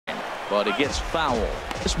but it gets foul.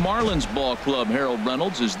 This Marlins ball club, Harold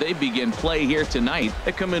Reynolds, as they begin play here tonight.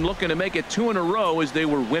 They come in looking to make it 2 in a row as they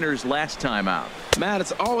were winners last time out. Matt,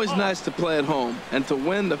 it's always nice to play at home, and to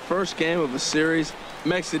win the first game of a series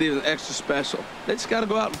makes it even extra special. They just got to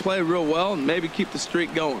go out and play real well and maybe keep the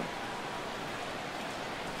streak going.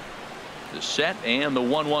 The set and the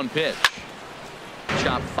 1-1 pitch.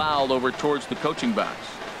 Chop fouled over towards the coaching box.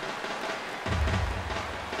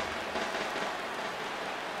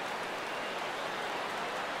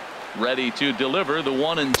 Ready to deliver the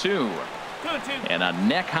 1-2. And a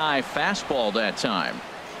neck high fastball that time.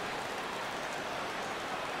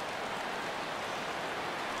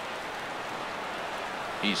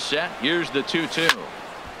 He's set. Here's the 2-2.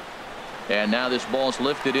 And now this ball's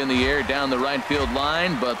lifted in the air down the right field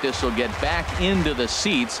line, but this will get back into the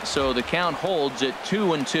seats, so the count holds at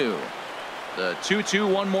 2-2. The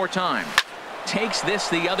 2-2 one more time. Takes this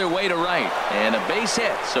the other way to right, and a base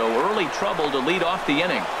hit, so early trouble to lead off the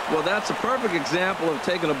inning. Well, that's a perfect example of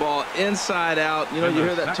taking a ball inside out. You know, you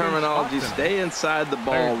hear that terminology, stay inside the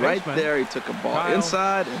ball. Right there, he took a ball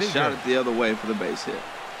inside and shot it the other way for the base hit.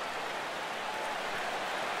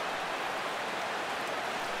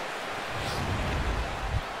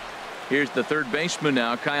 Here's the third baseman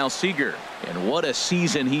now, Kyle Seager. And what a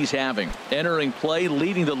season he's having. Entering play,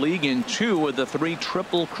 leading the league in 2 of the 3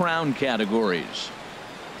 Triple Crown categories.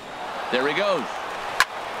 There he goes.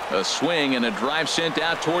 A swing and a drive sent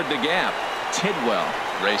out toward the gap. Tidwell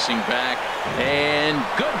racing back. And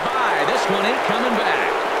goodbye. This one ain't coming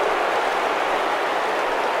back.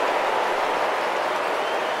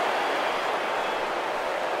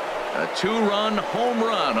 A 2-run home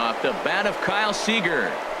run off the bat of Kyle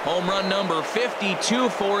Seager. Home run number 52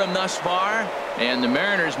 for him thus far, and the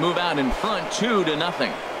Mariners move out in front 2-0.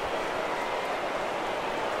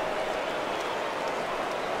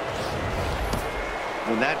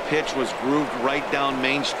 When that pitch was grooved right down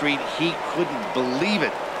Main Street, he couldn't believe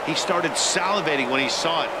it. He started salivating when he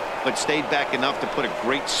saw it, but stayed back enough to put a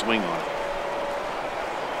great swing on it.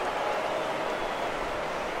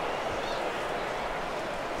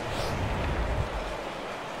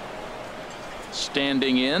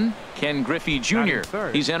 Standing in, Ken Griffey Jr.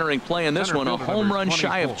 He's entering play in this one, a home run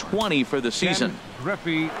shy of 20 for the season.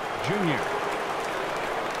 Griffey Jr.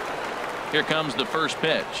 Here comes the first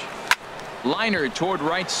pitch. Liner toward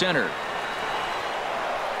right center.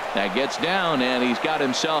 That gets down, and he's got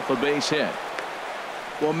himself a base hit.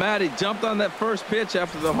 Well, Matt, he jumped on that first pitch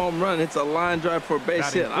after the home run. It's a line drive for a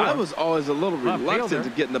base hit. I was always a little reluctant to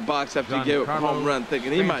get in the box after he gave up a home run,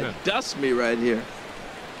 thinking he might dust me right here.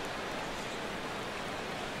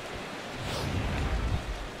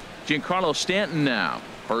 Giancarlo Stanton now.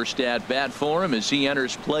 First at bat for him as he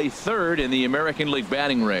enters play third in the American League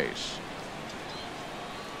batting race.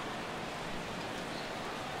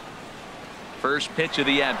 First pitch of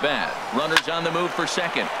the at bat. Runners on the move for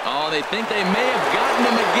second. Oh, they think they may have gotten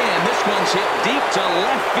him again. This one's hit deep to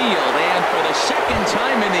left field, and for the second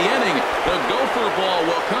time in the inning, the gopher ball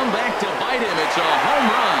will come back to bite him. It's a home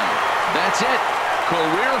run. That's it.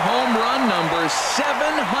 Career home run number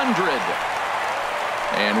 700.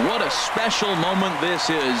 And what a special moment this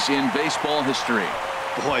is in baseball history.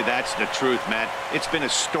 Boy, that's the truth, Matt. It's been a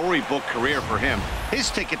storybook career for him. His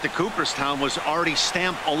ticket to Cooperstown was already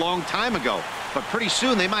stamped a long time ago, but pretty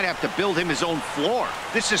soon they might have to build him his own floor.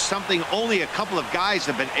 This is something only a couple of guys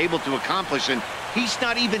have been able to accomplish, and he's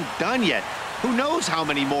not even done yet. Who knows how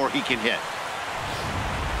many more he can hit?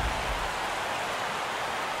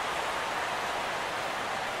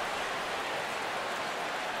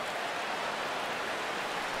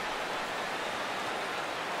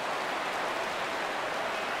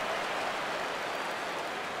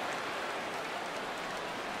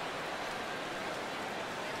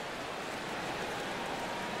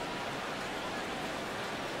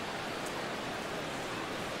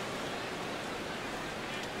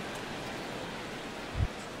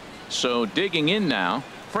 So digging in now,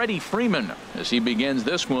 Freddie Freeman, as he begins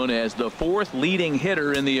this one as the 4th leading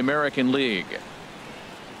hitter in the American League.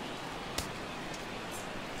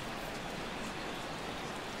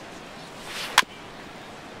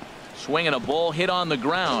 Swinging a ball hit on the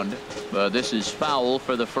ground, but this is foul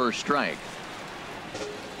for the first strike.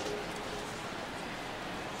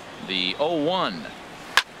 The 0-1.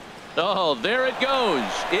 Oh, there it goes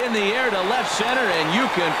in the air to left center, and you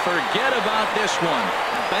can forget about this one.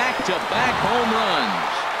 Back-to-back home runs.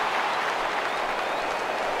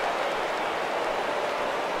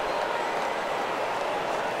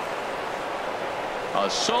 A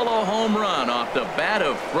solo home run off the bat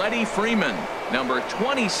of Freddie Freeman. Number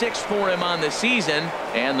 26 for him on the season,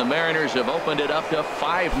 and the Mariners have opened it up to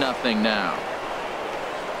 5-0 now.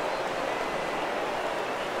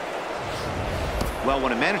 Well,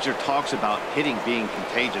 when a manager talks about hitting being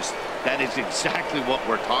contagious, that is exactly what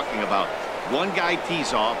we're talking about. One guy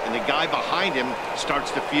tees off, and the guy behind him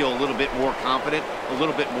starts to feel a little bit more confident, a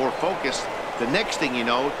little bit more focused. The next thing you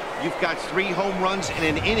know, you've got 3 home runs in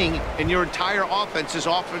an inning, and your entire offense is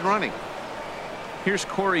off and running. Here's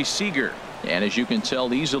Seager. And as you can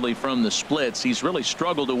tell easily from the splits, he's really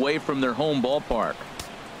struggled away from their home ballpark.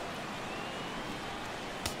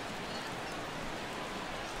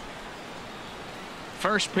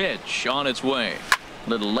 First pitch on its way. A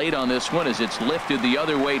little late on this one as it's lifted the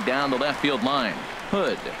other way down the left field line.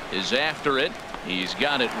 Hood is after it. He's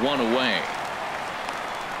got it 1 away.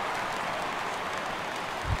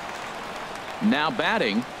 Now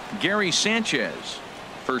batting, Gary Sanchez.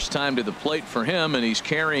 First time to the plate for him, and he's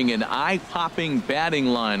carrying an eye-popping batting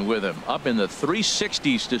line with him, up in the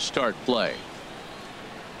 360s to start play.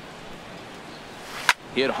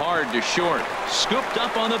 Hit hard to short. Scooped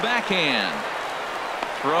up on the backhand.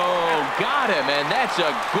 Throw got him, and that's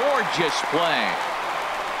a gorgeous play.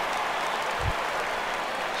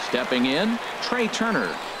 Stepping in, Trey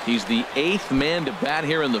Turner. He's the 8th man to bat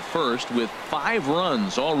here in the first, with 5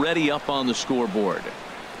 runs already up on the scoreboard.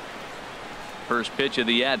 First pitch of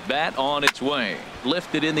the at-bat on its way.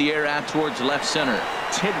 Lifted in the air out towards left center.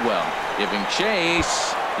 Tidwell giving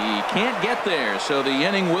chase. He can't get there, so the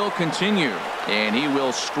inning will continue. And he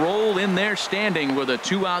will stroll in there standing with a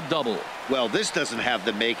 2-out double. Well, this doesn't have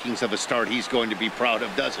the makings of a start he's going to be proud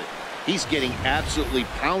of, does it? He's getting absolutely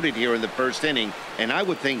pounded here in the first inning, and I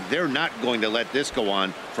would think they're not going to let this go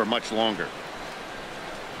on for much longer.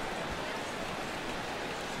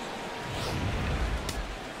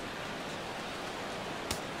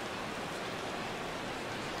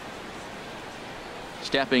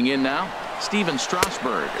 Stepping in now, Steven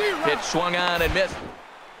Strasburg. Pitch swung on and missed.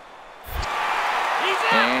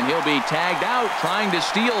 And he'll be tagged out trying to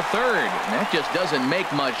steal third. And that just doesn't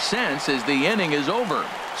make much sense as the inning is over.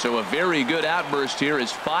 So a very good outburst here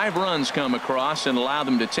as 5 runs come across and allow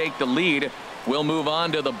them to take the lead. We'll move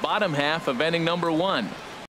on to the bottom half of inning number 1.